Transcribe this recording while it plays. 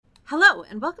Hello,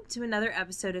 and welcome to another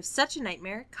episode of Such a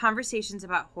Nightmare, Conversations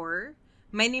About Horror.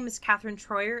 My name is Catherine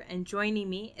Troyer, and joining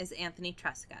me is Anthony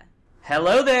Tresca.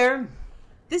 Hello there!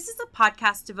 This is a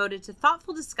podcast devoted to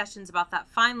thoughtful discussions about that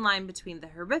fine line between the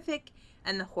horrific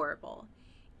and the horrible.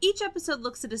 Each episode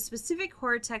looks at a specific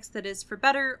horror text that is, for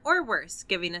better or worse,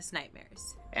 giving us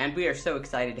nightmares. And we are so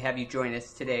excited to have you join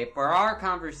us today for our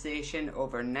conversation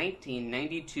over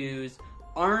 1992's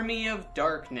Army of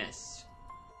Darkness.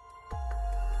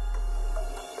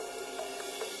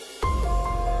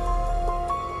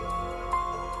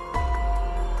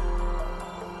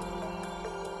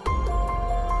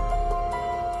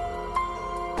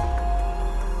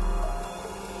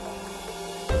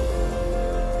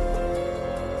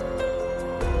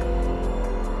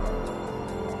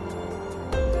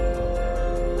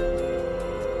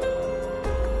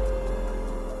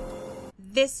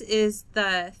 This is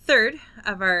the third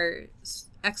of our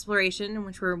exploration in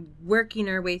which we're working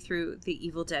our way through the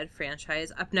Evil Dead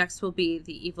franchise. Up next will be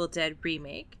the Evil Dead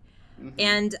remake. Mm-hmm.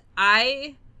 And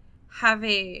I have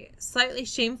a slightly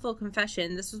shameful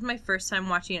confession. This was my first time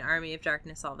watching Army of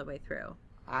Darkness all the way through.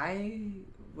 I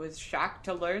was shocked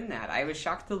to learn that. I was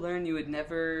shocked to learn you had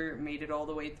never made it all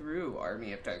the way through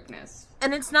Army of Darkness.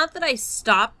 And it's not that I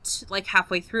stopped,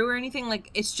 halfway through or anything.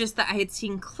 It's just that I had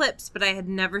seen clips, but I had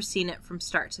never seen it from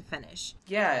start to finish.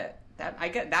 Yeah,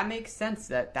 that makes sense.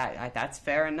 That's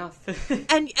fair enough.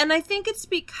 and I think it's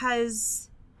because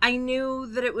I knew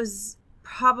that it was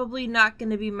probably not going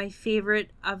to be my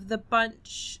favorite of the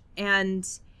bunch. And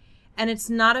it's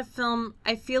not a film,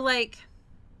 I feel like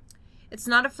it's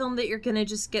not a film that you're going to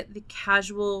just get the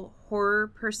casual horror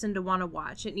person to want to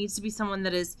watch. It needs to be someone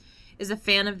that is a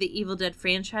fan of the Evil Dead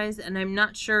franchise, and I'm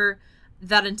not sure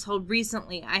that until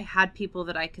recently I had people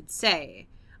that I could say,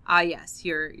 yes,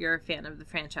 you're a fan of the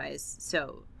franchise,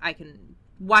 so I can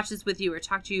watch this with you or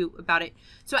talk to you about it.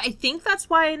 So I think that's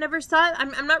why I never saw it.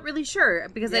 I'm not really sure,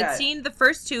 because I'd seen the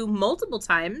first two multiple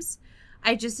times.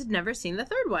 I just had never seen the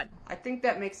third one. I think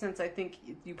that makes sense. I think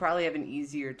you probably have an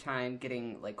easier time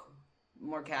getting,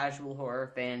 more casual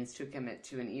horror fans to commit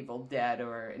to an Evil Dead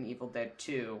or an Evil Dead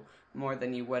 2 more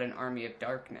than you would an Army of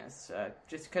Darkness.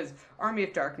 Just because Army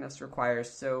of Darkness requires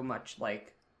so much,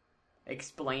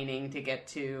 explaining to get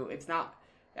to. It's not...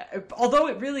 Although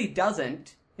it really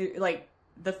doesn't.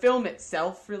 The film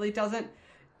itself really doesn't.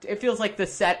 It feels like the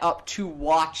setup to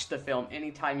watch the film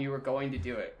anytime you were going to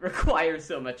do it requires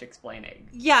so much explaining.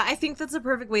 Yeah, I think that's a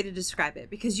perfect way to describe it,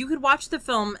 because you could watch the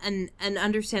film and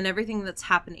understand everything that's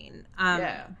happening.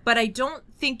 But I don't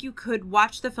think you could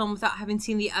watch the film without having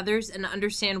seen the others and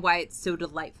understand why it's so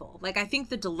delightful. I think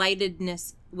the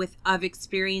delightedness of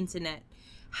experience in it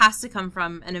has to come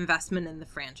from an investment in the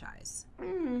franchise.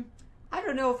 I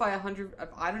don't know if I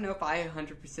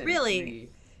 100% really agree.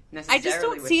 I just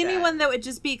don't see anyone that would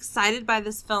just be excited by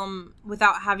this film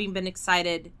without having been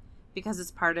excited because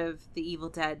it's part of the Evil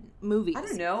Dead movies. I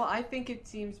don't know. I think it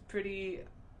seems pretty...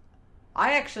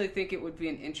 I actually think it would be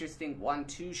an interesting one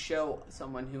to show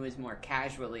someone who is more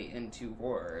casually into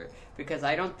horror, because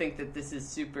I don't think that this is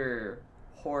super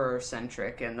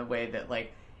horror-centric in the way that,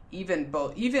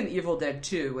 even Evil Dead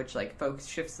 2, which,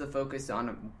 shifts the focus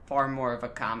on far more of a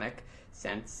comic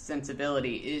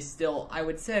sensibility, is still, I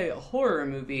would say, a horror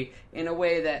movie in a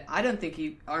way that I don't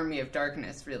think Army of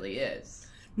Darkness really is.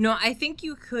 No, I think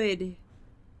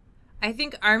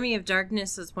Army of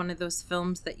Darkness is one of those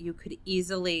films that you could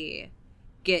easily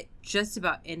get just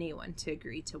about anyone to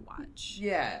agree to watch.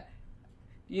 Yeah.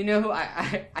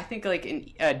 I think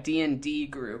a D&D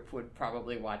group would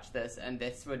probably watch this, and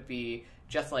this would be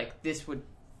just this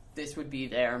would be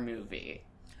their movie.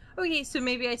 Okay, so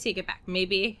maybe I take it back.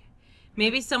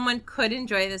 Maybe someone could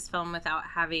enjoy this film without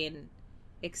having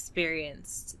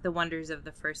experienced the wonders of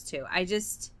the first two.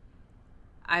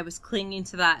 I was clinging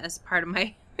to that as part of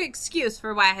my excuse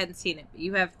for why I hadn't seen it. But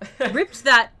you have ripped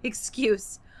that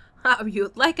excuse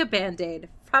like a Band-Aid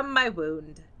from my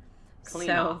wound. Clean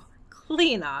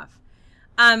off.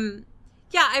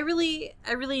 Yeah, I really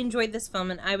enjoyed this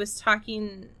film, and I was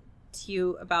talking to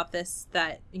you about this,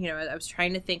 that, I was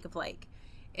trying to think of,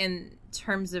 in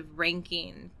terms of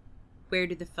ranking, where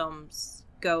do the films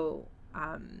go,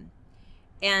 and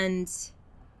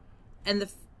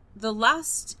the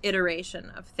last iteration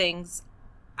of things,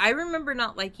 I remember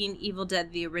not liking Evil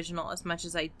Dead the original as much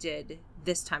as I did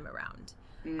this time around.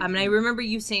 Mm-hmm. And I remember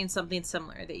you saying something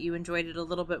similar, that you enjoyed it a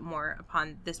little bit more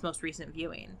upon this most recent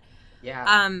viewing.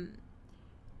 Yeah.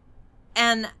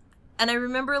 And I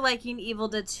remember liking Evil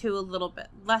Dead 2 a little bit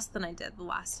less than I did the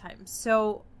last time.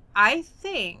 So I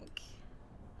think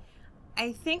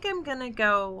I'm gonna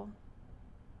go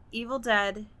Evil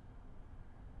Dead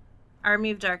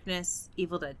Army of Darkness,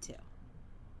 Evil Dead 2.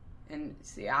 And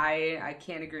see, I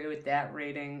can't agree with that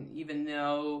rating, even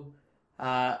though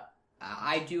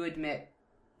I do admit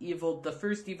the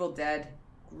first Evil Dead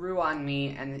grew on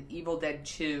me, and Evil Dead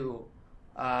 2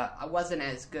 wasn't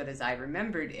as good as I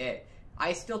remembered it.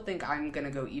 I still think I'm going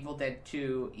to go Evil Dead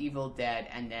 2, Evil Dead,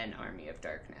 and then Army of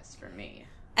Darkness for me.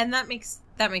 And that makes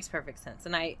perfect sense.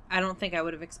 And I don't think I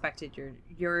would have expected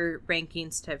your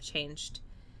rankings to have changed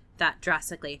that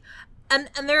drastically. And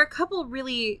there are a couple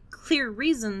really clear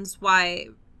reasons why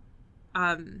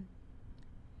Army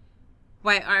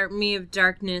of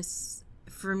Darkness,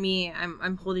 for me,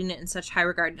 I'm holding it in such high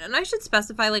regard. And I should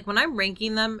specify, like, when I'm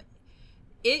ranking them,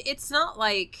 it's not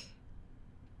like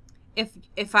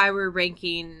if I were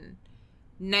ranking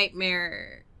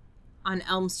Nightmare on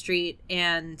Elm Street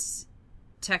and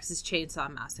Texas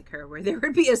Chainsaw Massacre, where there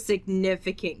would be a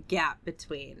significant gap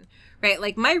between, right?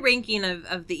 Like, my ranking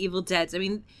of the Evil Deads, I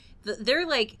mean, they're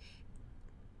like,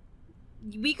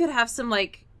 we could have some,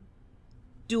 like,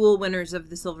 dual winners of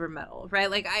the silver medal,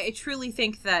 right? Like, I truly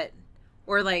think that,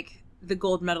 or, like, the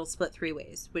gold medal split 3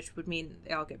 ways, which would mean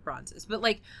they all get bronzes. But,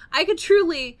 like, I could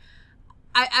truly,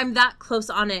 I'm that close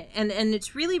on it. And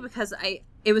it's really because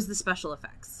it was the special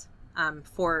effects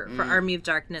for Army of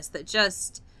Darkness that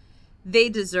just, they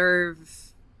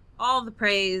deserve all the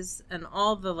praise and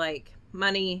all the, like,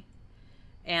 money.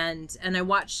 And I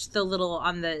watched the little,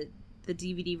 on the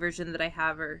DVD version that I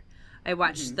have, or I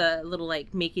watched the little,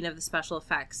 like, making of the special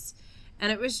effects.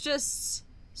 And it was just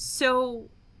so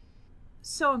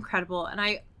incredible. And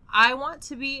I want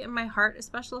to be, in my heart, a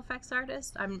special effects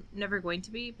artist. I'm never going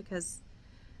to be, because,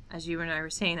 as you and I were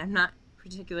saying, I'm not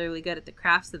particularly good at the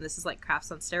crafts, and this is like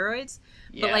crafts on steroids.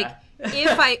 Yeah. But, like,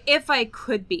 if I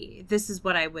could be, this is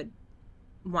what I would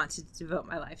want to devote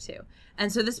my life to.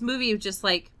 And so this movie was just,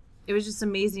 like, it was just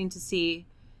amazing to see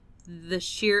the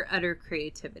sheer utter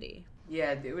creativity.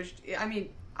 Yeah, it was, I mean,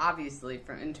 obviously,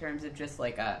 in terms of just,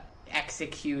 like, a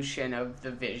execution of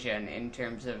the vision, in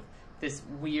terms of this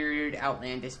weird,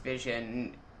 outlandish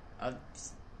vision of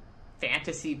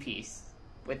fantasy piece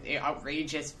with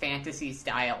outrageous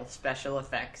fantasy-style special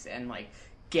effects and, like,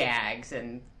 gags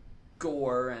and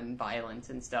gore and violence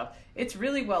and stuff. It's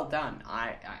really well done.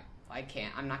 I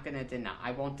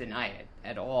won't deny it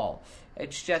at all.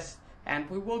 It's just, and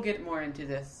we will get more into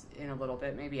this in a little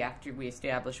bit, maybe after we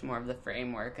establish more of the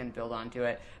framework and build onto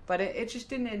it, but it just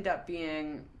didn't end up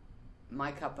being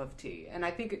my cup of tea. And I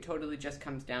think it totally just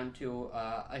comes down to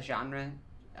a genre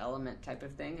element type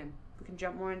of thing, and we can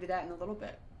jump more into that in a little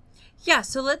bit. Yeah,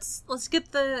 so let's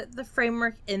get the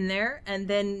framework in there, and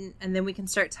then we can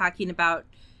start talking about,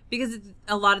 because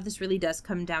a lot of this really does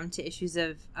come down to issues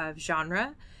of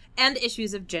genre and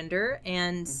issues of gender,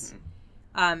 and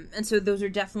so those are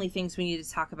definitely things we need to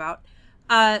talk about.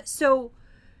 So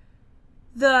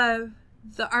the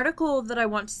article that I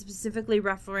want to specifically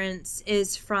reference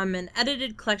is from an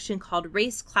edited collection called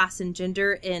Race, Class, and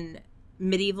Gender in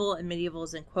Medieval, and medieval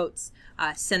is in quotes,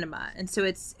 cinema. And so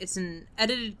it's an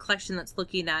edited collection that's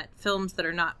looking at films that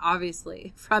are not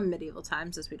obviously from medieval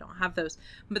times, as we don't have those,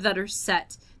 but that are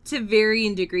set to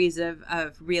varying degrees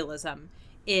of realism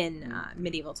in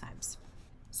medieval times.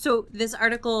 So this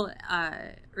article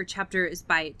or chapter is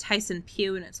by Tyson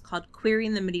Pugh, and it's called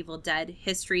Queering the Medieval Dead,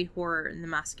 History, Horror, and the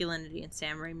Masculinity in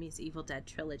Sam Raimi's Evil Dead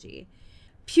Trilogy.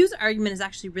 Pugh's argument is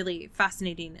actually really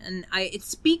fascinating, and it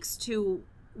speaks to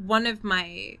one of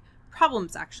my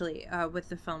problems, actually, with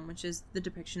the film, which is the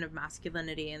depiction of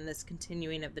masculinity and this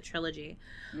continuing of the trilogy.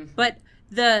 But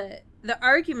the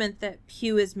argument that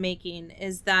Pugh is making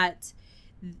is that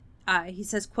he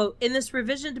says, quote, "In this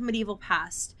revision to medieval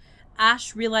past,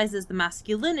 Ash realizes the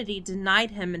masculinity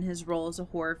denied him in his role as a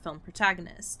horror film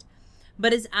protagonist.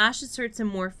 But as Ash asserts a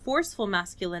more forceful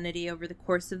masculinity over the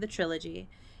course of the trilogy,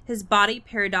 his body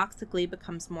paradoxically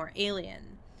becomes more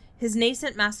alien. His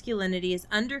nascent masculinity is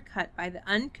undercut by the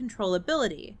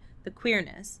uncontrollability, the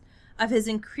queerness, of his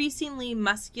increasingly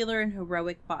muscular and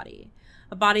heroic body,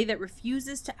 a body that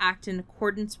refuses to act in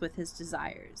accordance with his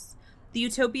desires. The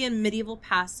utopian medieval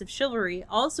past of chivalry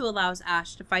also allows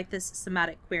Ash to fight this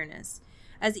somatic queerness,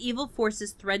 as evil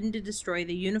forces threaten to destroy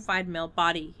the unified male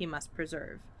body he must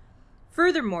preserve.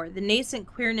 Furthermore, the nascent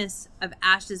queerness of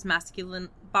Ash's masculine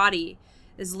body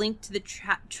is linked to the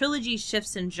trilogy's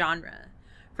shifts in genre,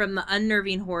 from the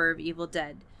unnerving horror of Evil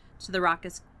Dead to the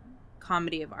raucous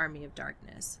comedy of Army of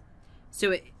Darkness.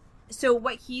 So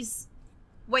what he's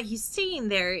saying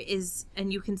there is,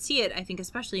 and you can see it, I think,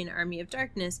 especially in Army of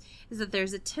Darkness, is that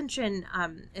there's a tension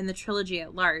in the trilogy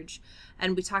at large,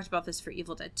 and we talked about this for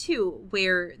Evil Dead 2,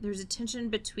 where there's a tension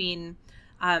between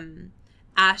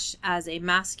Ash as a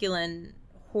masculine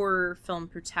horror film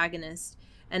protagonist,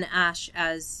 and Ash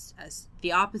as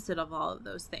the opposite of all of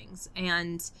those things.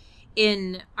 And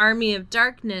in Army of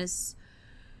Darkness,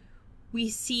 we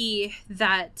see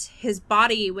that his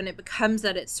body, when it becomes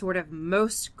at its sort of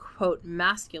most, quote,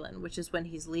 masculine, which is when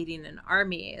he's leading an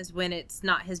army, is when it's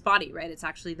not his body, right? It's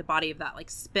actually the body of that, like,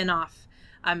 spin-off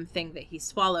thing that he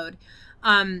swallowed.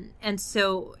 And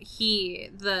so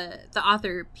the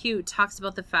author Pugh talks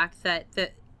about the fact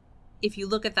that if you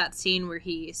look at that scene where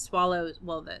he swallows,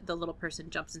 well, the little person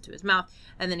jumps into his mouth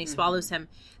and then he swallows him,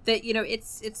 that, you know,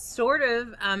 it's sort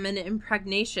of an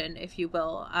impregnation, if you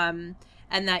will,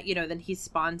 and that, you know, then he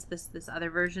spawns this other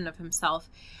version of himself.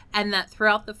 And that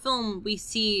throughout the film, we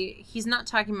see he's not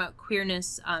talking about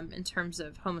queerness in terms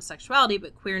of homosexuality,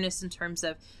 but queerness in terms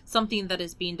of something that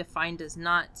is being defined as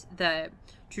not the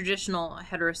traditional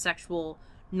heterosexual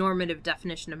normative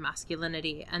definition of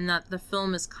masculinity, and that the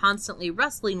film is constantly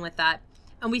wrestling with that.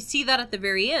 And we see that at the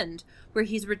very end, where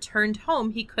he's returned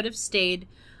home. He could have stayed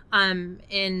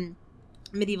in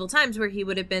medieval times, where he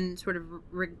would have been sort of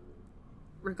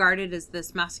regarded as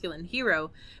this masculine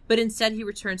hero, but instead he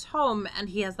returns home and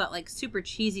he has that, like, super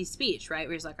cheesy speech, right,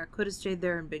 where he's like, I could have stayed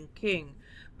there and been king,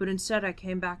 but instead I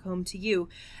came back home to you.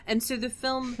 And so the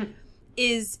film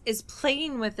is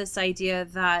playing with this idea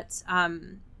that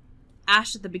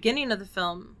Ash at the beginning of the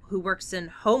film, who works in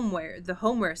homeware, the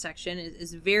homeware section,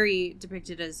 is very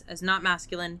depicted as not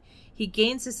masculine. He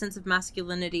gains his sense of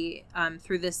masculinity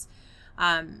through this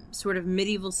sort of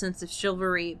medieval sense of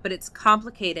chivalry, but it's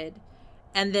complicated.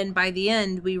 And then by the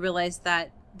end, we realize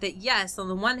that yes, on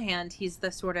the one hand, he's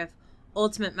the sort of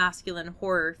ultimate masculine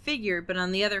horror figure, but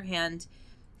on the other hand,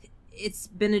 it's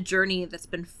been a journey that's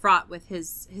been fraught with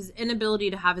his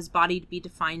inability to have his body to be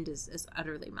defined as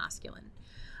utterly masculine.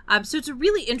 So it's a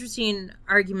really interesting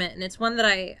argument, and it's one that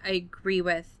I agree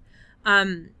with.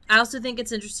 I also think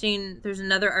it's interesting. There's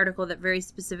another article that very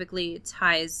specifically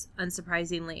ties,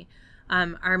 unsurprisingly,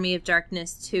 Army of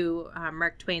Darkness to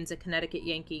Mark Twain's A Connecticut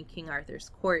Yankee in King Arthur's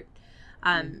Court,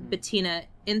 Bettina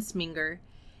Insminger.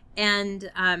 And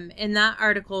in that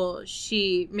article,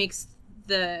 she makes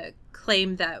the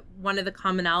claim that one of the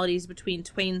commonalities between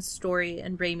Twain's story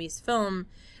and Raimi's film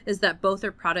is that both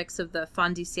are products of the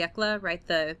fin de siècle, right?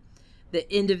 The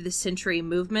end of the century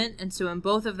movement. And so in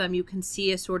both of them, you can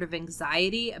see a sort of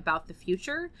anxiety about the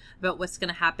future, about what's going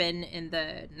to happen in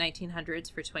the 1900s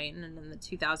for Twain and in the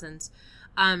 2000s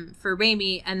for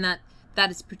Raimi. And that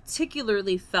is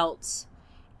particularly felt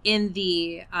in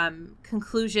the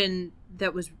conclusion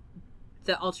that was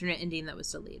the alternate ending that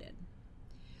was deleted.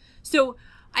 So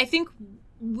I think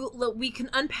we can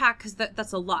unpack, because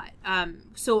that's a lot.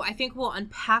 So I think we'll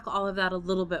unpack all of that a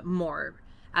little bit more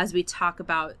as we talk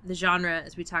about the genre,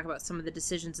 as we talk about some of the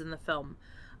decisions in the film.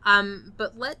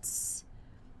 But let's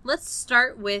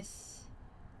start with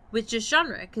just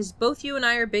genre, because both you and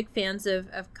I are big fans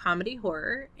of comedy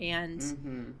horror,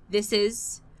 and this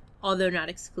is, although not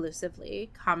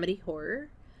exclusively, comedy horror.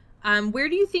 Where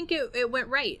do you think it went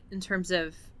right in terms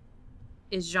of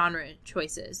its genre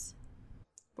choices?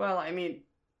 Well, I mean,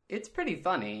 it's pretty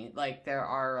funny. Like, there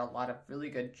are a lot of really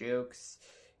good jokes.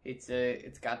 It's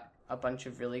got a bunch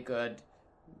of really good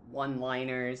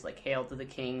one-liners, like "Hail to the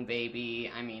King,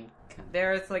 baby." I mean,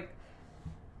 there's like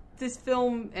this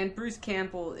film, and Bruce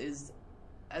Campbell is,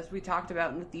 as we talked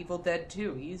about with Evil Dead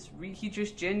 2, he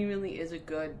just genuinely is a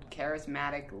good,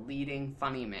 charismatic, leading,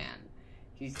 funny man.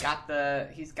 He's got the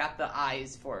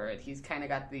eyes for it. He's kind of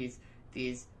got these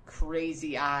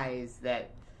crazy eyes that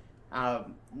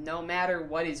no matter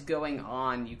what is going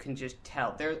on, you can just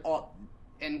tell.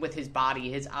 And with his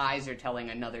body, his eyes are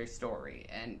telling another story.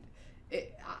 And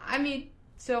it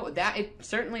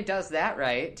certainly does that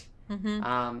right.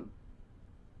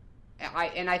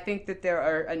 I think that there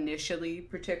are initially,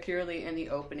 particularly in the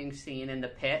opening scene in the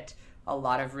pit, a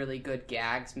lot of really good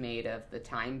gags made of the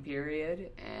time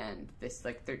period and this,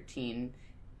 like,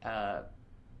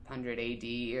 1300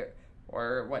 AD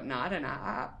or whatnot. And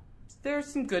there's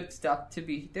some good stuff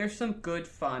there's some good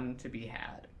fun to be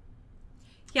had.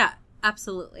 Yeah,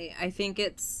 absolutely. I think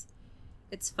it's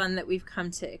fun that we've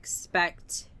come to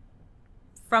expect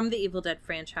from the Evil Dead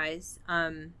franchise,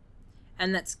 and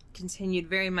that's continued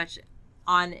very much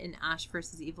on in Ash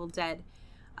vs. Evil Dead.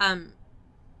 And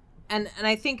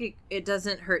I think it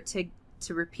doesn't hurt to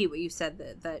repeat what you said,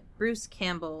 that Bruce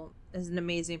Campbell is an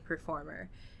amazing performer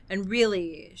and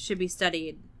really should be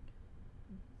studied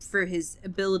for his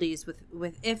abilities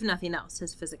with if nothing else,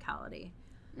 his physicality.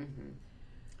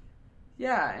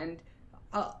 Yeah,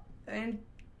 and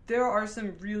there are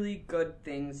some really good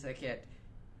things that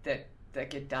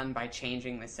get done by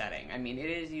changing the setting. I mean, it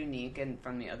is unique and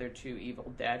from the other two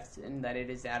Evil Deads in that it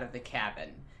is out of the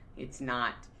cabin. It's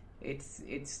not. It's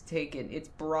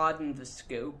broadened the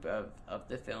scope of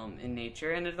the film in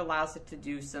nature, and it allows it to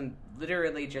do some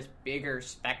literally just bigger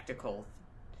spectacle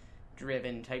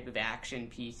driven type of action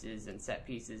pieces and set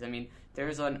pieces. I mean,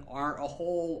 there's a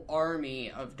whole army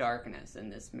of darkness in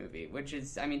this movie, which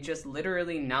is, I mean, just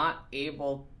literally not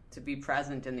able to be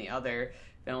present in the other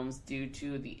films due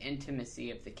to the intimacy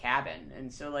of the cabin.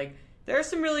 And so, like, there's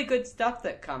some really good stuff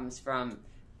that comes from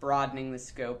broadening the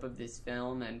scope of this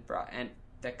film and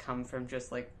that come from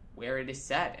just, like, where it is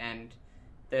set and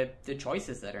the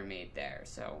choices that are made there.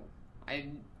 So,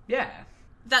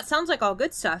 That sounds like all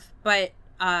good stuff, but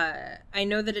I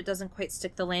know that it doesn't quite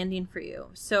stick the landing for you.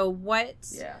 So what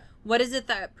is it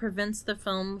that prevents the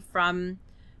film from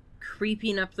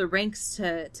creeping up the ranks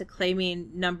to claiming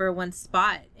number one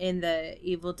spot in the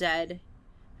Evil Dead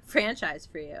franchise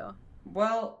for you?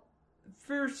 Well,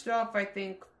 first off, I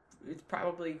think it's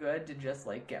probably good to just,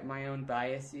 like, get my own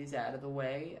biases out of the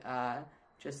way.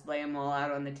 Just lay them all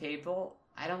out on the table.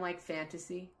 I don't like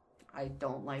fantasy. I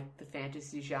don't like the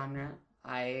fantasy genre.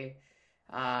 I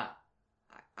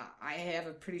have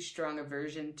a pretty strong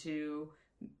aversion to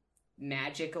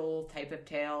magical type of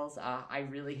tales. I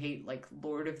really hate, like,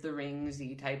 Lord of the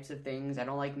Rings-y types of things. I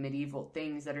don't like medieval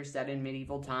things that are set in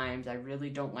medieval times. I really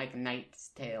don't like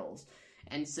knights' tales.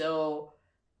 And so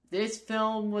this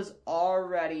film was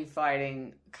already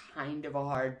fighting kind of a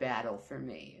hard battle for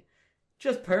me.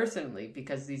 Just personally,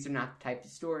 because these are not the type of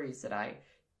stories that I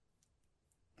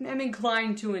am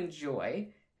inclined to enjoy,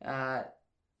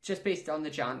 just based on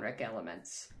the genre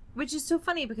elements. Which is so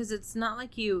funny, because it's not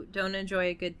like you don't enjoy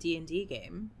a good D&D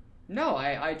game. No,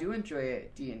 I do enjoy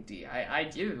D&D. I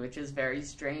do, which is very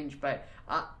strange, but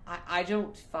I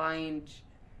don't find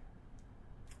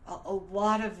a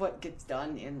lot of what gets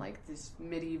done in, like, this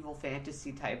medieval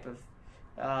fantasy type of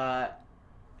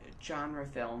genre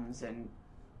films and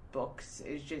books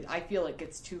is just, I feel like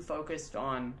it's too focused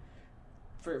on,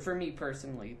 for me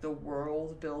personally, the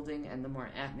world building and the more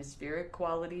atmospheric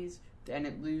qualities, and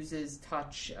it loses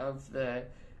touch of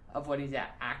what is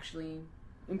actually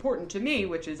important to me,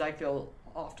 which is, I feel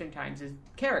oftentimes, is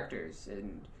characters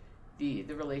and the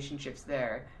relationships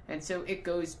there. And so it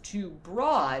goes too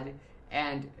broad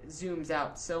and zooms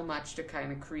out so much to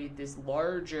kind of create this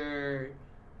larger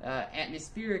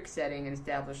atmospheric setting and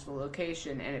establish the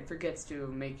location, and it forgets to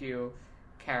make you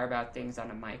care about things on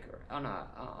a micro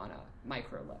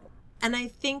level. And I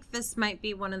think this might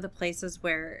be one of the places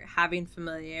where having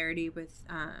familiarity with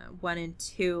 1 and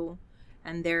 2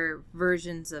 and their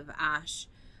versions of Ash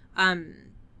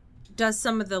does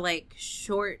some of the, like,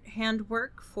 shorthand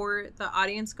work for the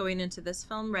audience going into this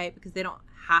film, right? Because they don't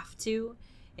have to,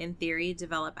 in theory,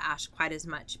 develop Ash quite as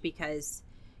much because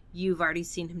you've already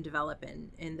seen him develop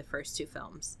in the first 2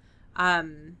 films.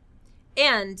 And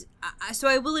so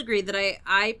I will agree that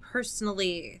I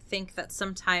personally think that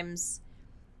sometimes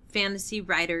fantasy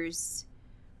writers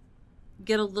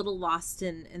get a little lost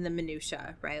in the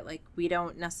minutia, right? Like, we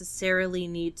don't necessarily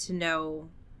need to know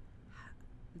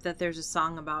that there's a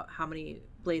song about how many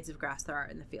blades of grass there are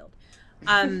in the field.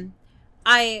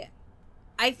 I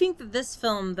think that this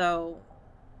film, though,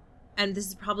 and this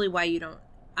is probably why you don't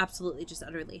absolutely just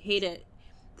utterly hate it,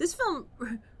 this film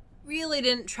really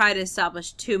didn't try to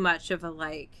establish too much of a,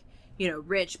 like, you know,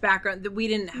 rich background. That we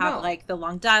didn't have like the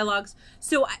long dialogues.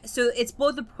 So it's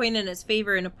both a point in its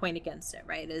favor and a point against it,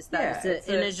 right? Is that it's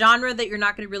in a genre that you're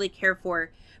not going to really care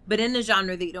for, but in a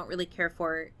genre that you don't really care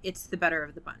for, it's the better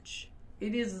of the bunch.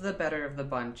 It is the better of the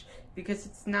bunch because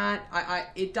it's not.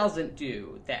 It doesn't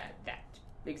do that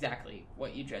exactly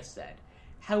what you just said.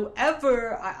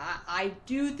 However, I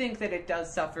do think that it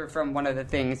does suffer from one of the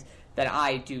things that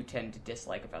I do tend to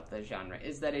dislike about the genre,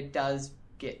 is that it does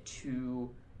get too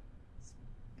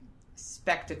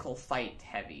spectacle fight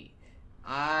heavy.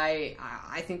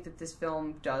 I think that this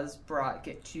film does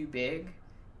get too big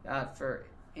at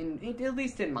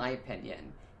least in my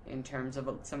opinion, in terms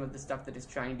of some of the stuff that it's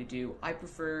trying to do. I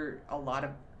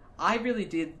really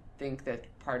did think that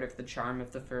part of the charm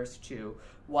of the first 2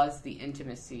 was the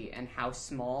intimacy and how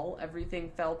small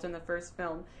everything felt in the first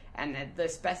film, and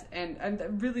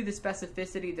really the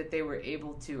specificity that they were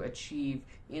able to achieve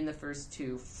in the first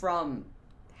 2 from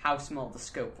how small the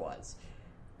scope was.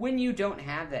 When you don't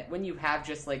have that, when you have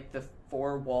just, like, the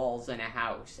 4 walls in a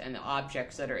house and the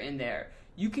objects that are in there,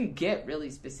 you can get really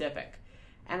specific.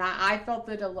 And I felt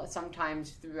that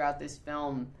sometimes throughout this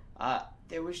film,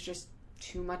 there was just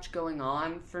too much going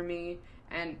on for me,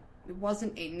 and it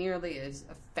wasn't nearly as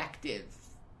effective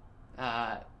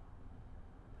as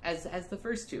the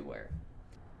first 2 were.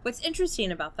 What's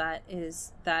interesting about that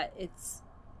is that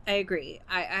I agree.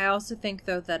 I also think,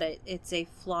 though, that it's a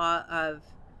flaw of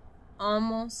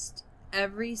almost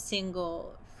every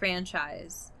single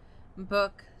franchise,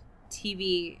 book,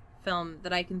 TV, film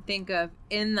that I can think of,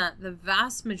 in that the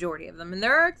vast majority of them, and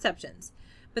there are exceptions,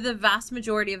 but the vast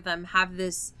majority of them have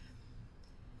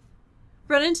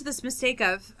run into this mistake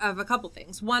of a couple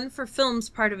things. One, for films,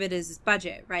 part of it is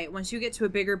budget, right? Once you get to a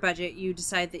bigger budget, you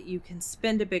decide that you can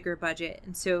spend a bigger budget,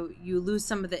 and so you lose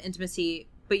some of the intimacy,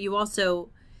 but you also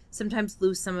sometimes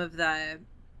lose some of the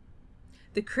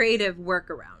creative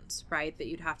workarounds, right, that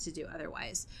you'd have to do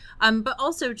otherwise. But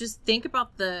also just think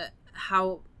about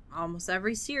how almost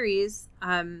every series,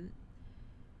 and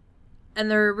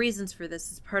there are reasons for this,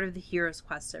 it's part of the hero's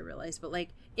quest, I realize, but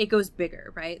like it goes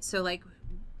bigger, right? So like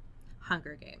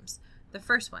Hunger Games, the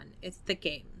first one, it's the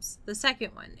games. The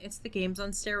second one, it's the games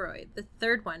on steroid. The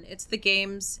third one, it's the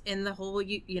games in the whole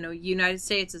United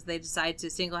States as they decide to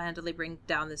single-handedly bring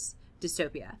down this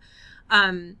dystopia.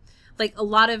 Like a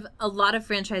lot of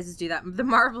franchises do that. The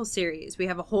Marvel series, we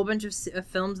have a whole bunch of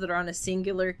films that are on a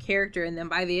singular character, and then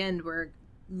by the end we're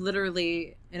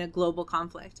literally in a global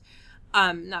conflict.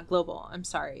 Not global, I'm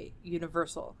sorry,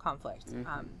 universal conflict.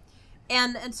 Mm-hmm.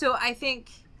 And so I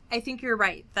think you're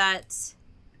right that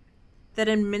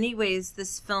in many ways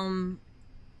this film,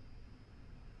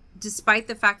 despite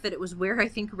the fact that it was where I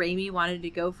think Raimi wanted to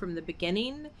go from the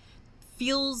beginning,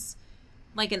 feels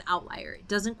like an outlier. It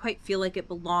doesn't quite feel like it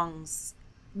belongs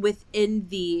within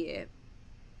the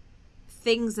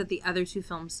things that the other two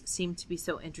films seem to be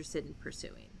so interested in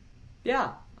pursuing.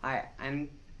 Yeah, I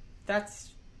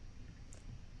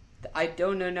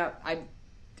don't know. No,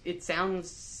 it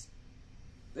sounds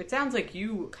like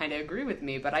you kind of agree with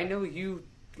me, but I know you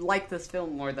like this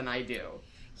film more than I do.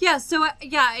 Yeah, so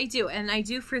I do, and I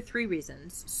do for 3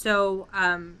 reasons. So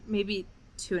maybe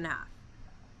 2.5,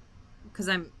 because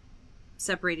I'm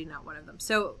separating out one of them.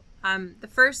 So the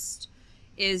first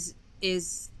is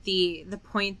the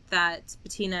point that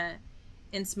Bettina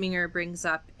Insminger brings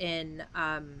up in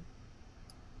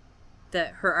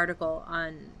her article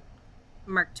on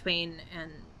Mark Twain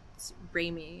and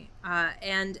Raimi,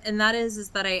 and that is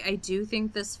that I do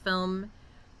think this film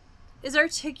is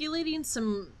articulating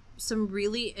some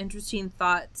really interesting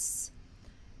thoughts.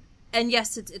 And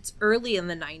yes, it's early in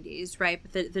the 90s, right?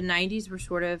 But the 90s were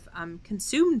sort of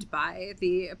consumed by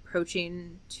the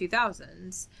approaching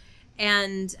 2000s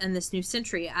and this new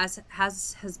century, as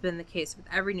has been the case with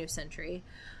every new century.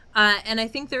 And I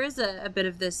think there is a bit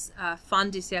of this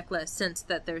fin de siècle sense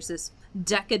that there's this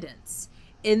decadence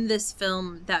in this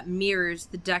film that mirrors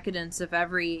the decadence of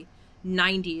every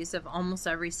 90s, of almost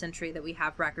every century that we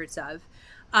have records of.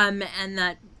 And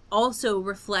that also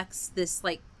reflects this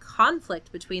like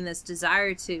conflict between this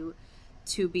desire to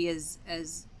be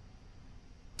as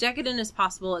decadent as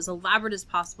possible, as elaborate as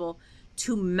possible,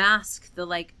 to mask the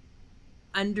like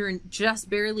just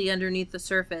barely underneath the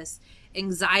surface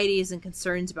anxieties and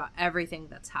concerns about everything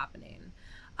that's happening.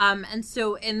 And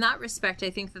so in that respect, I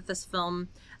think that this film,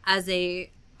 as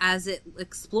it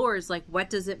explores like what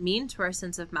does it mean to our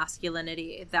sense of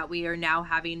masculinity that we are now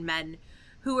having men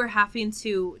who are having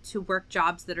to work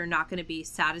jobs that are not going to be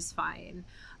satisfying,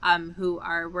 who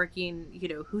are working,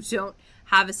 who don't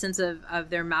have a sense of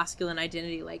their masculine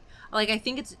identity. Like I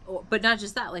think it's, but not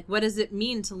just that, like what does it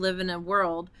mean to live in a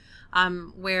world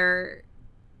where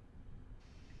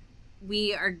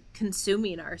we are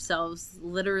consuming ourselves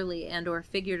literally and or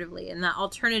figuratively, and that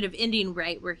alternative ending,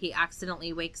 right, where he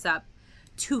accidentally wakes up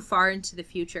too far into the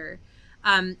future,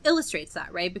 illustrates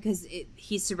that, right? Because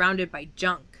he's surrounded by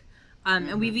junk.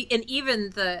 And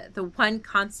even the one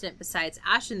constant besides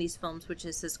Ash in these films, which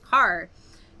is his car,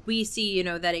 we see,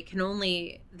 that it can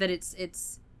only, that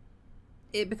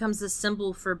it becomes a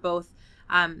symbol for both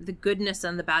the goodness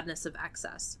and the badness of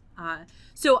excess.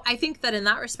 So I think that in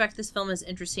that respect, this film is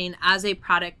interesting as a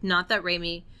product. Not that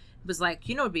Raimi was like,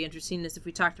 it'd be interesting is if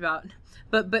we talked about,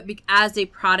 but as a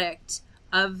product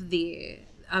of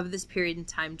this period in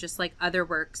time, just like other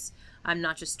works,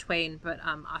 not just Twain, but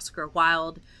Oscar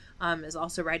Wilde is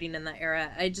also writing in that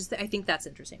era. I think that's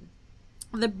interesting.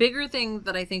 The bigger thing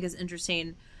that I think is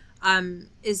interesting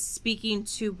is speaking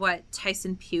to what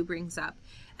Tyson Pugh brings up,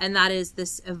 and that is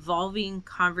this evolving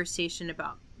conversation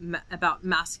about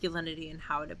masculinity and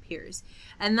how it appears.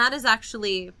 And that is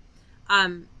actually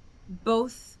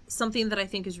both something that I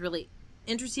think is really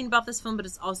interesting about this film, but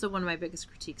it's also one of my biggest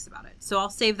critiques about it. So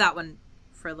I'll save that one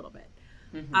for a little bit.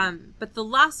 Mm-hmm. But the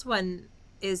last one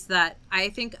is that I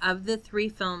think of the 3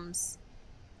 films,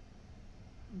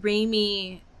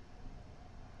 Raimi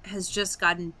has just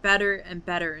gotten better and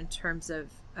better in terms of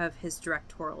his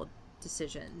directorial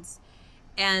decisions.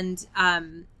 And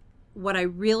what I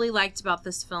really liked about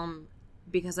this film,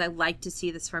 because I like to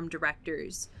see this from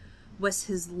directors, was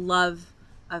his love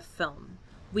of film.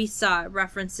 We saw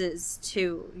references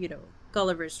to, you know,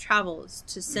 Gulliver's Travels,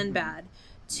 to Sinbad,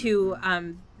 to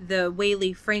the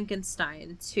Whaley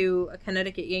Frankenstein, to A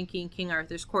Connecticut Yankee in King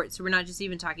Arthur's Court. So we're not just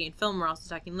even talking film, we're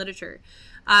also talking literature.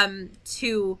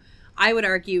 To, I would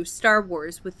argue, Star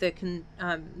Wars with the,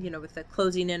 with the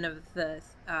closing in of the,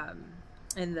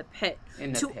 in the pit.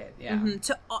 In the pit, yeah.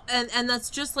 And that's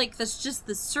just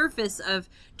the surface of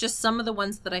just some of the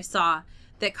ones that I saw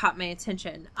that caught my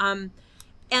attention.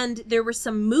 And there were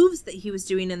some moves that he was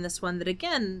doing in this one that,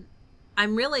 again,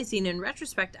 I'm realizing in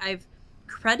retrospect, I've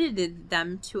credited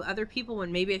them to other people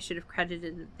when maybe I should have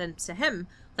credited them to him.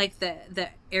 Like the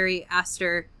Ari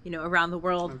Aster, Around the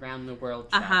World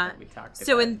shot that we talked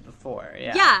about before.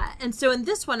 Yeah. Yeah. And so in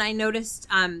this one, I noticed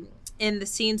in the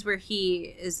scenes where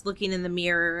he is looking in the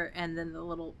mirror and then the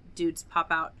little dudes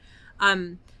pop out,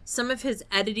 some of his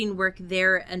editing work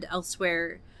there and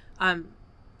elsewhere,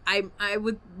 I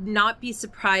would not be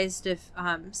surprised if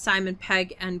Simon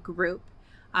Pegg and group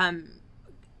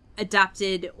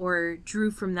adapted or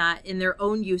drew from that in their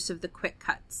own use of the quick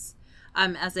cuts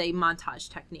as a montage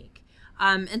technique.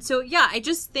 And so, yeah, I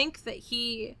just think that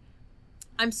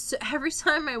every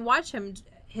time I watch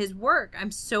his work,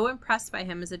 I'm so impressed by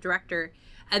him as a director.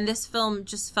 And this film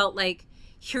just felt like,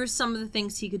 here's some of the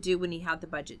things he could do when he had the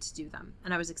budget to do them.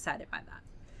 And I was excited by that.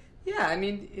 Yeah, I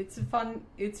mean, it's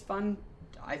fun,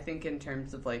 I think, in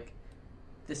terms of, like,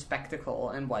 the spectacle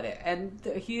and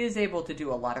he is able to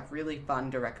do a lot of really fun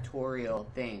directorial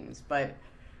things, but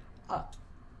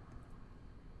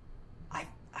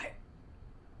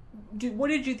what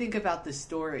did you think about the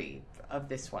story of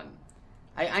this one?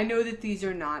 I know that these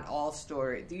are not all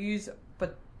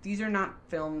but these are not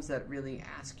films that really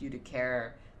ask you to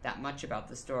care that much about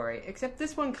the story, except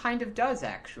this one kind of does,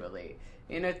 actually,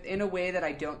 in a way that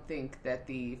I don't think that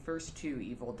the first two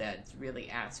Evil Deads really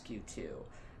ask you to.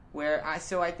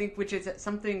 So I think, which is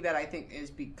something that I think is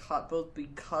both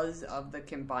because of the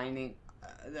combining,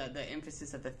 the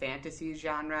emphasis of the fantasy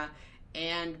genre,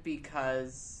 and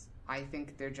because I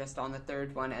think they're just on the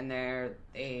third one and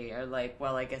they are like,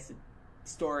 well, I guess it's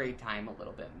story time a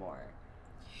little bit more.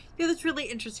 Yeah, that's really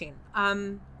interesting.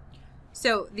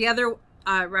 So the other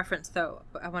reference, though,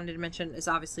 I wanted to mention is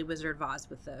obviously Wizard of Oz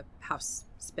with the house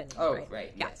spinning. Oh,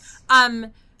 right, yeah. Yes.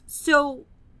 So,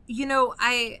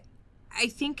 I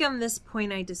think on this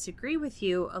point I disagree with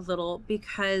you a little,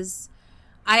 because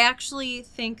I actually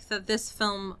think that this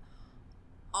film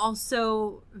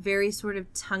also very sort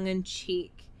of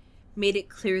tongue-in-cheek made it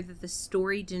clear that the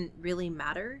story didn't really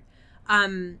matter.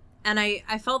 And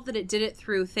I felt that it did it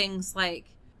through things like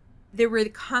there were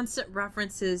constant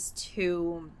references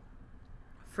to,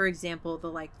 for example,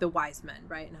 the wise men,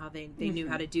 right? And how they knew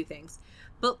how to do things.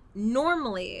 But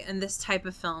normally in this type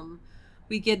of film,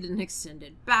 we get an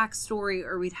extended backstory,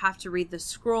 or we'd have to read the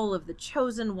scroll of the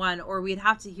Chosen One, or we'd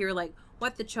have to hear like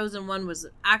what the Chosen One was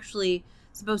actually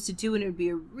supposed to do, and it would be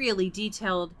a really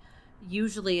detailed,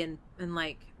 usually in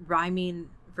like rhyming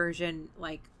version,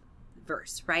 like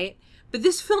verse, right? But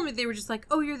this film, they were just like,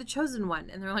 oh, you're the Chosen One,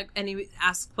 and they're like, and he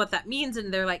asked what that means,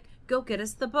 and they're like, go get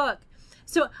us the book.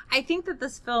 So I think that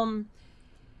this film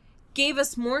gave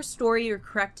us more story or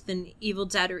correct than Evil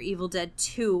Dead or Evil Dead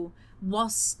 2, while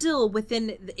still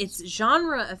within its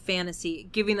genre of fantasy,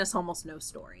 giving us almost no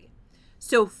story.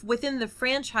 So within the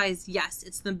franchise, yes,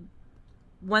 it's the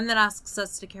one that asks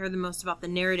us to care the most about the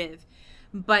narrative.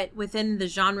 But within the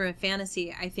genre of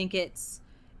fantasy, I think it's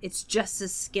just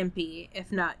as skimpy,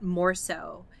 if not more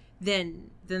so,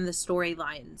 than the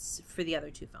storylines for the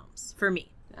other two films, for me.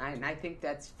 And I think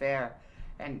that's fair.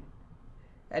 And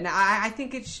I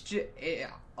think it's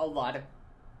a lot of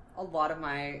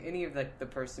any of the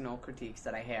personal critiques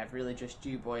that I have really just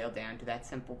do boil down to that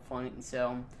simple point. And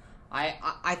so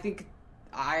I think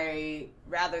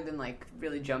rather than like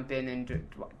really jump in and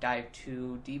dive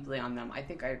too deeply on them, I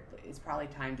think it's probably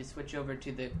time to switch over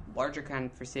to the larger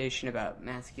conversation about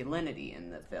masculinity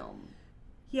in the film.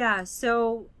 Yeah,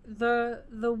 so the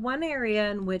one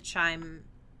area in which I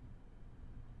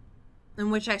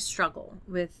struggle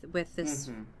with this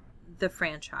the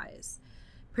franchise,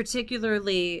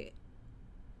 particularly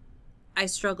I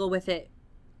struggle with it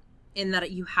in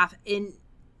that you have in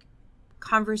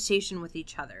conversation with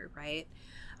each other, right?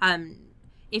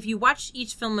 If you watch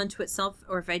each film unto itself,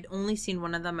 or if I'd only seen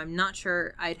one of them, I'm not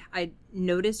sure I'd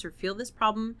notice or feel this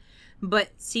problem. But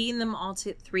seeing them all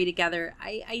three together,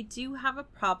 I do have a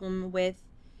problem with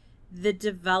the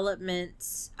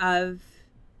development of,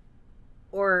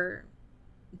 or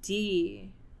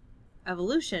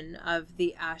evolution of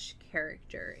the Ash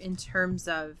character in terms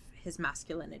of his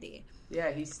masculinity.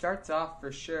 Yeah, he starts off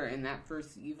for sure in that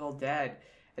first Evil Dead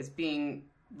as being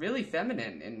really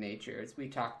feminine in nature, as we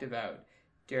talked about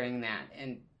during that,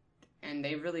 and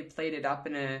they really played it up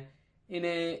in a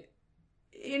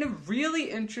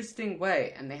really interesting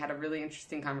way, and they had a really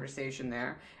interesting conversation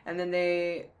there. And then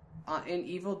they in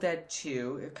Evil Dead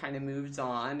 2, it kind of moves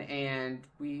on, and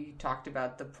we talked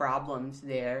about the problems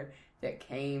there that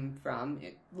came from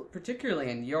it, particularly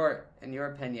in your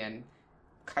opinion,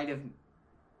 kind of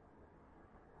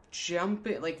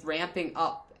ramping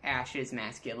up Ash's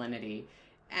masculinity.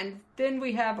 And then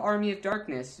we have Army of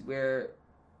Darkness, where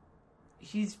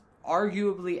he's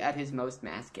arguably at his most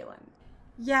masculine.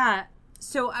 Yeah.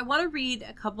 So I want to read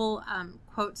a couple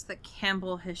quotes that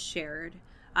Campbell has shared,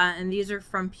 and these are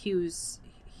from Pew's.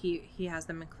 He has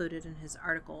them included in his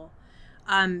article,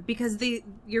 because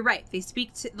you're right. They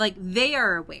speak to, like, they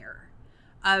are aware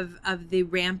of the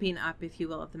ramping up, if you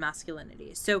will, of the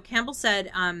masculinity. So Campbell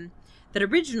said that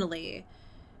originally,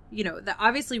 that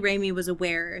obviously Raimi was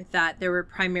aware that there were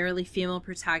primarily female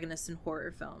protagonists in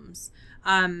horror films.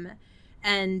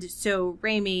 And so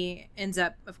Raimi ends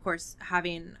up, of course,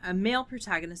 having a male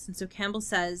protagonist. And so Campbell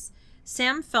says,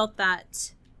 Sam felt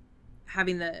that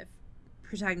having the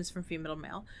protagonist from female to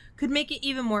male could make it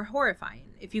even more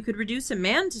horrifying. If you could reduce a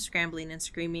man to scrambling and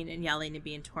screaming and yelling and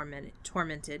being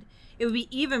tormented, it would be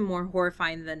even more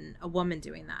horrifying than a woman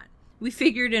doing that. We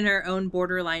figured in our own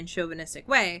borderline chauvinistic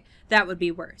way, that would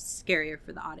be worse, scarier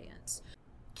for the audience.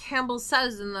 Campbell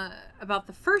says about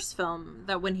the first film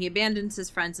that when he abandons his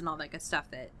friends and all that good stuff,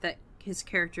 that his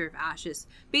character of Ash is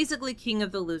basically king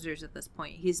of the losers at this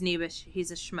point. He's knavish, he's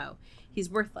a schmo,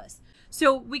 he's worthless.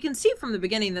 So we can see from the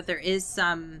beginning that there is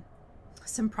some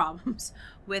problems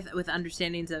with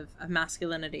understandings of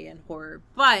masculinity and horror,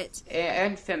 but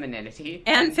and femininity,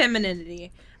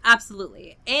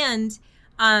 absolutely. And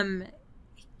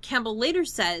Campbell later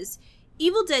says,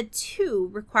 Evil Dead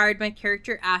 2 required my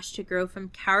character Ash to grow from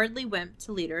cowardly wimp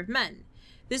to leader of men.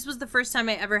 This was the first time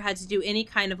I ever had to do any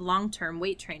kind of long-term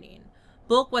weight training.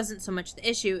 Bulk wasn't so much the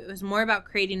issue, it was more about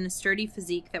creating a sturdy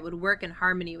physique that would work in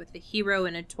harmony with the hero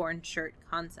in a torn shirt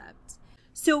concept.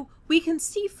 So we can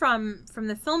see from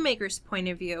the filmmaker's point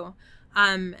of view,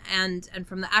 and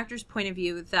from the actor's point of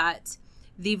view, that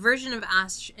the version of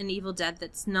Ash in Evil Dead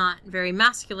that's not very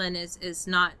masculine is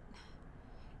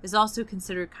also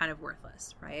considered kind of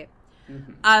worthless, right?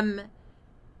 Mm-hmm.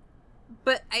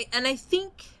 But I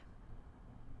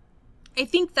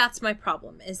think that's my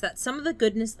problem, is that some of the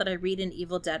goodness that I read in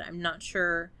Evil Dead, I'm not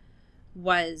sure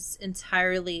was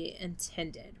entirely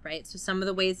intended, right? So some of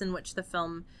the ways in which the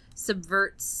film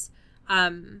subverts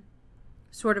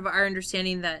sort of our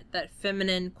understanding that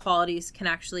feminine qualities can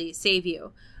actually save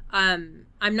you. I'm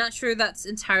not sure that's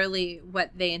entirely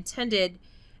what they intended.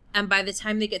 And by the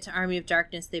time they get to Army of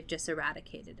Darkness, they've just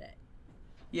eradicated it.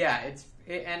 Yeah,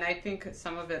 and I think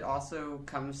some of it also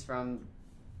comes from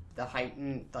the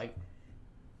heightened, like,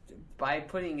 by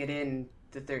putting it in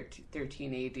the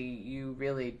 13 AD, you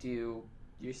really do,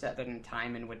 you're set in a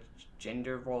time in which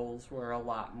gender roles were a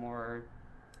lot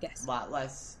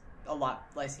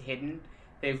less hidden.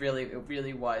 It really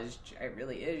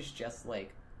is just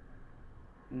like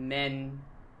men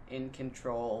in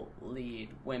control, lead,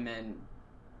 women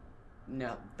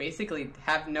basically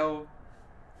have no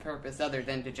purpose other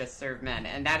than to just serve men,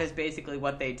 and that is basically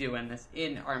what they do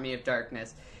in Army of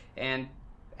Darkness. And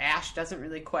Ash doesn't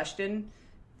really question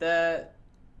the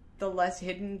less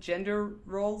hidden gender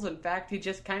roles. In fact, he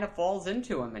just kind of falls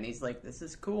into them, and he's like, "This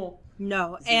is cool.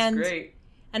 This is great."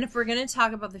 And if we're going to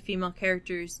talk about the female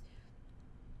characters,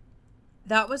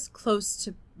 that was close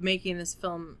to making this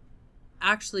film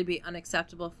actually be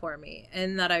unacceptable for me,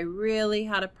 and that I really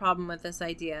had a problem with this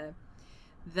idea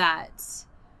that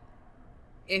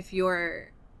if your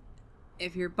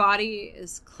body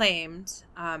is claimed,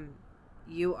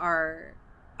 you are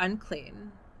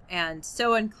unclean, and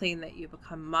so unclean that you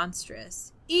become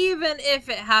monstrous, even if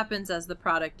it happens as the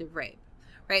product of rape,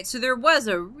 right? So there was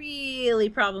a really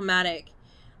problematic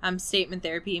statement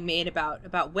there being made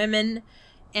about women,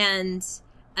 and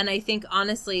I think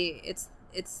honestly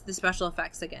it's the special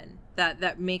effects again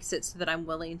that makes it so that I'm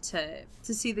willing to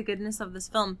see the goodness of this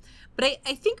film. But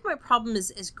I think my problem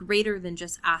is greater than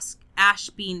just Ash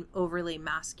being overly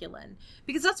masculine,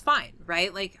 because that's fine,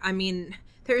 right? Like, I mean,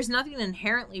 there is nothing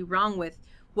inherently wrong with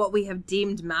what we have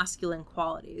deemed masculine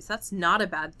qualities. That's not a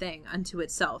bad thing unto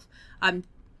itself.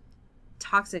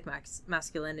 Toxic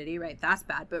masculinity, right? That's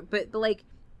bad. But like,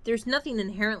 there's nothing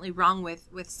inherently wrong with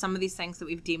some of these things that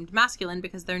we've deemed masculine,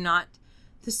 because they're not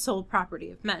the sole property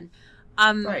of men.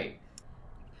 Right.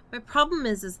 My problem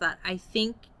is that I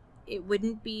think it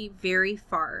wouldn't be very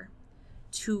far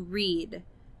to read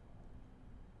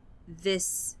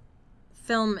this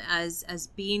film as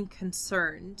being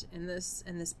concerned in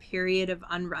this period of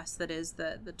unrest that is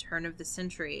the turn of the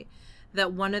century,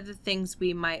 that one of the things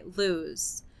we might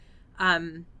lose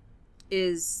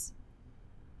is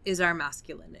our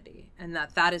masculinity, and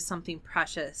that is something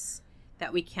precious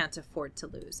that we can't afford to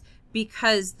lose.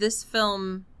 Because this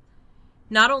film,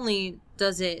 not only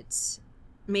does it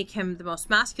make him the most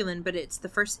masculine, but it's the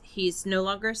first, he's no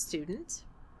longer a student.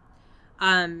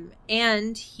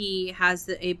 And he has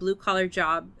a blue collar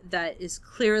job that is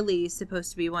clearly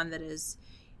supposed to be one that is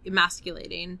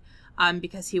emasculating,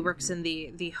 because he works in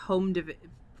the home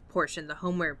portion, the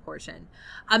homeware portion.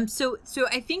 So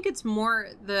I think it's more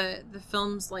the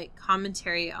film's like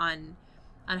commentary on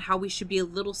how we should be a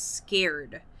little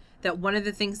scared that one of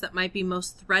the things that might be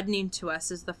most threatening to us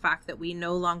is the fact that we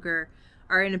no longer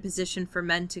are in a position for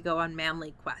men to go on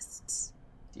manly quests.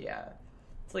 Yeah.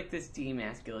 It's like this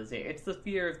demasculization. It's the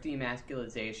fear of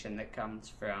demasculization that comes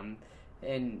from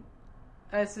in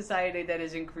a society that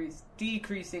is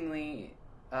decreasingly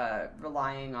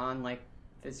relying on like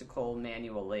physical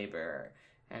manual labor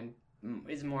and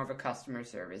is more of a customer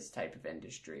service type of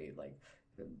industry. Like,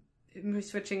 we're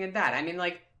switching in that. I mean,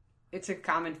 like, it's a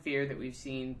common fear that we've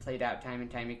seen played out time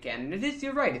and time again. And it is,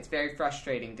 you're right, it's very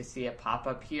frustrating to see it pop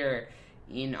up here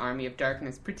in Army of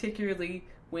Darkness, particularly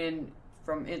when,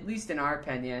 from at least in our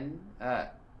opinion,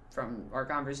 from our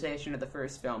conversation of the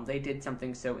first film, they did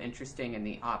something so interesting in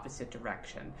the opposite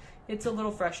direction. It's a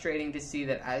little frustrating to see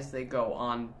that as they go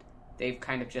on, they've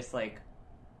kind of just like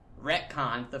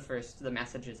retconned the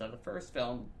messages of the first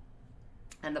film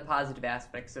and the positive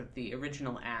aspects of the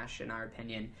original Ash, in our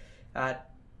opinion,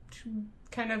 to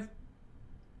kind of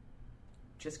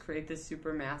just create this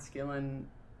super masculine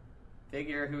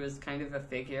figure who is kind of a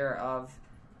figure of,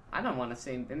 I don't want to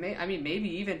say, maybe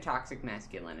even toxic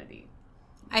masculinity.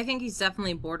 I think he's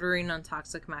definitely bordering on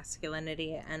toxic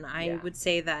masculinity, and I would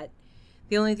say that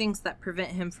the only things that prevent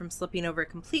him from slipping over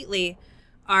completely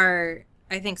are,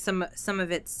 I think, some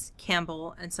of it's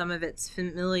Campbell and some of it's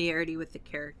familiarity with the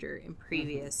character in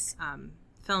previous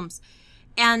films,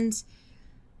 and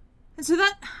so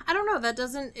that, I don't know,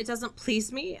 it doesn't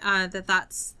please me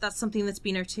that's something that's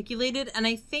being articulated, and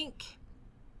I think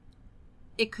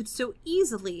it could so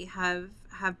easily have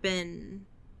been.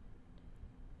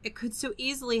 It could so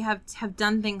easily have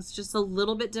done things just a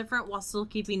little bit different while still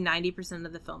keeping 90%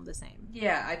 of the film the same.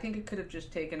 Yeah, I think it could have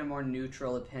just taken a more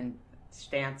neutral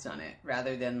stance on it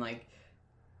rather than like,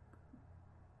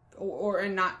 or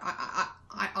not.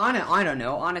 I don't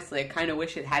know. Honestly, I kind of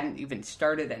wish it hadn't even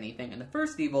started anything in the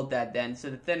first Evil Dead then,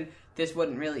 so that then this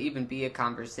wouldn't really even be a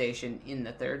conversation in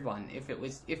the third one.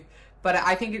 But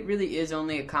I think it really is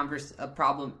only a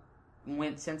problem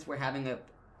since we're having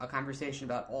a conversation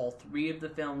about all three of the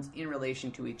films in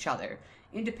relation to each other.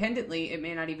 Independently, it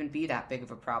may not even be that big of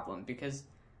a problem, because,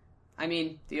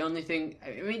 Army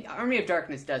of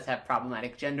Darkness does have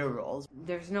problematic gender roles.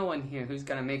 There's no one here who's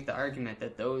going to make the argument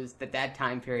that that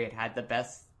time period had the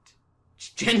best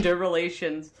gender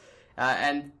relations,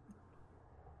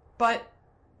 but,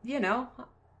 you know,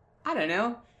 I don't know.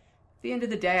 At the end of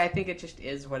the day, I think it just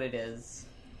is what it is.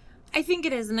 I think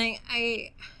it is, and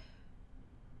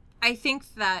I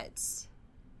think that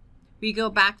we go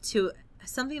back to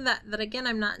something that again,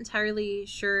 I'm not entirely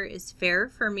sure is fair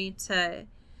for me to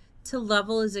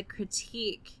level as a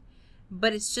critique,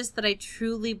 but it's just that I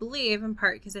truly believe, in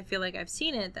part because I feel like I've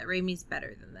seen it, that Raimi's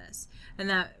better than this,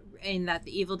 and that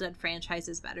the Evil Dead franchise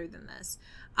is better than this.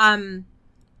 And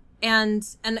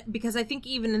because I think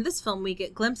even in this film we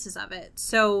get glimpses of it.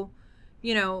 So,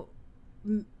 you know,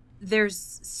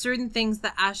 there's certain things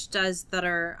that Ash does that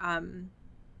are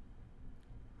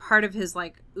part of his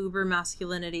like uber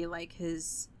masculinity, like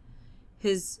his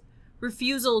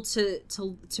refusal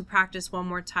to practice one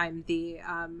more time the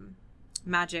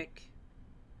magic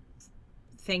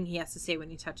thing he has to say when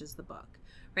he touches the book,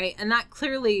 right? And that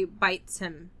clearly bites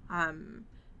him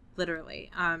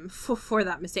literally for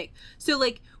that mistake. So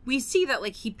like we see that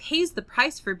like he pays the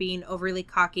price for being overly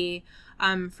cocky,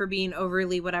 for being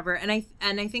overly whatever, and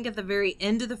I think at the very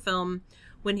end of the film,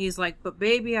 when he's like, but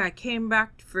baby, I came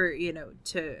back for, you know,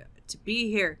 to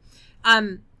be here.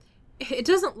 It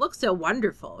doesn't look so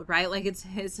wonderful, right? Like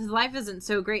his life isn't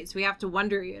so great. So we have to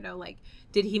wonder, you know, like,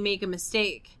 did he make a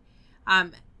mistake?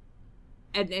 And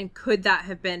could that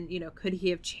have been, you know, could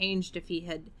he have changed if he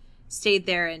had stayed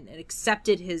there and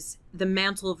accepted the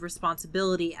mantle of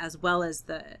responsibility, as well as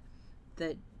the,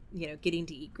 you know, getting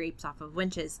to eat grapes off of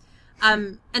winches.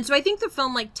 And so I think the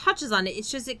film like touches on it.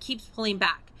 It's just, it keeps pulling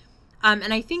back.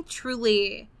 And I think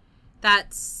truly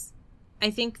I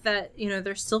think that, you know,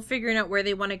 they're still figuring out where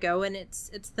they want to go, and it's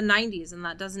the 90s, and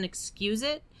that doesn't excuse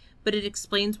it, but it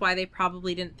explains why they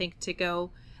probably didn't think to go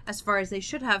as far as they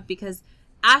should have, because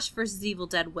Ash vs. Evil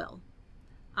Dead will.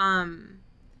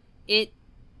 It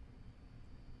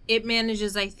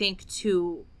manages, I think,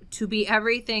 to be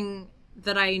everything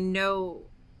that I know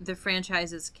the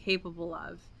franchise is capable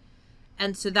of.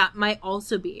 And so that might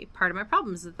also be part of my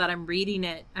problems, is that I'm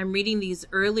reading these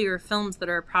earlier films that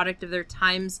are a product of their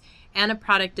times and a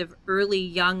product of early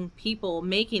young people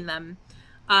making them,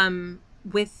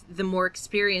 with the more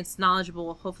experienced,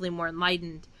 knowledgeable, hopefully more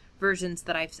enlightened versions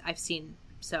that I've seen.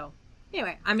 So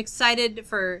anyway, I'm excited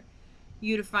for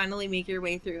you to finally make your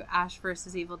way through Ash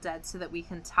vs. Evil Dead so that we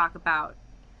can talk about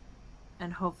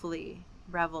and hopefully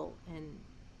revel in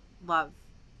love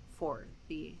for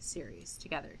the series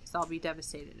together, because I'll be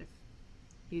devastated if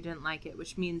you didn't like it,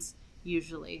 which means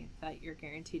usually that you're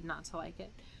guaranteed not to like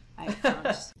it. I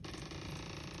found.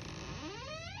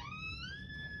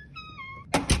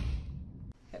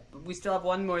 We still have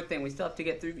one more thing. We still have to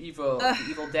get through the Evil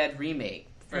Dead remake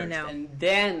first, I know. And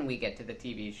then we get to the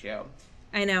TV show.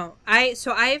 I know. I've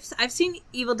seen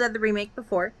Evil Dead the remake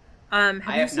before. Have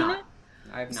you seen it?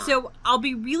 I have not. So I'll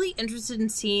be really interested in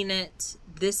seeing it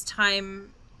this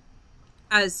time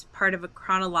as part of a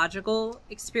chronological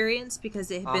experience, because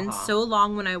it had been so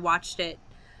long when I watched it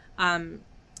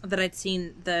that I'd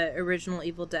seen the original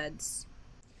Evil Deads.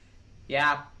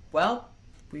 Yeah, well,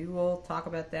 we will talk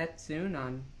about that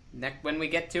soon when we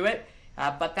get to it.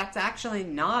 But that's actually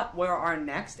not where our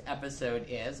next episode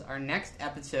is. Our next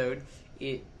episode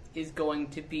is going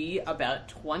to be about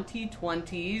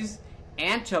 2020's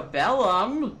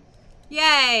Antebellum.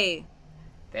 Yay!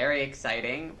 Very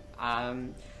exciting.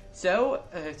 So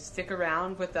stick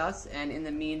around with us, and in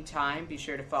the meantime, be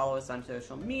sure to follow us on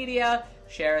social media,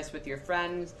 share us with your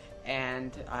friends,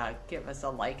 and give us a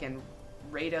like and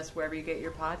rate us wherever you get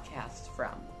your podcasts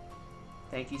from.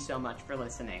 Thank you so much for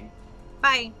listening.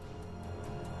 Bye.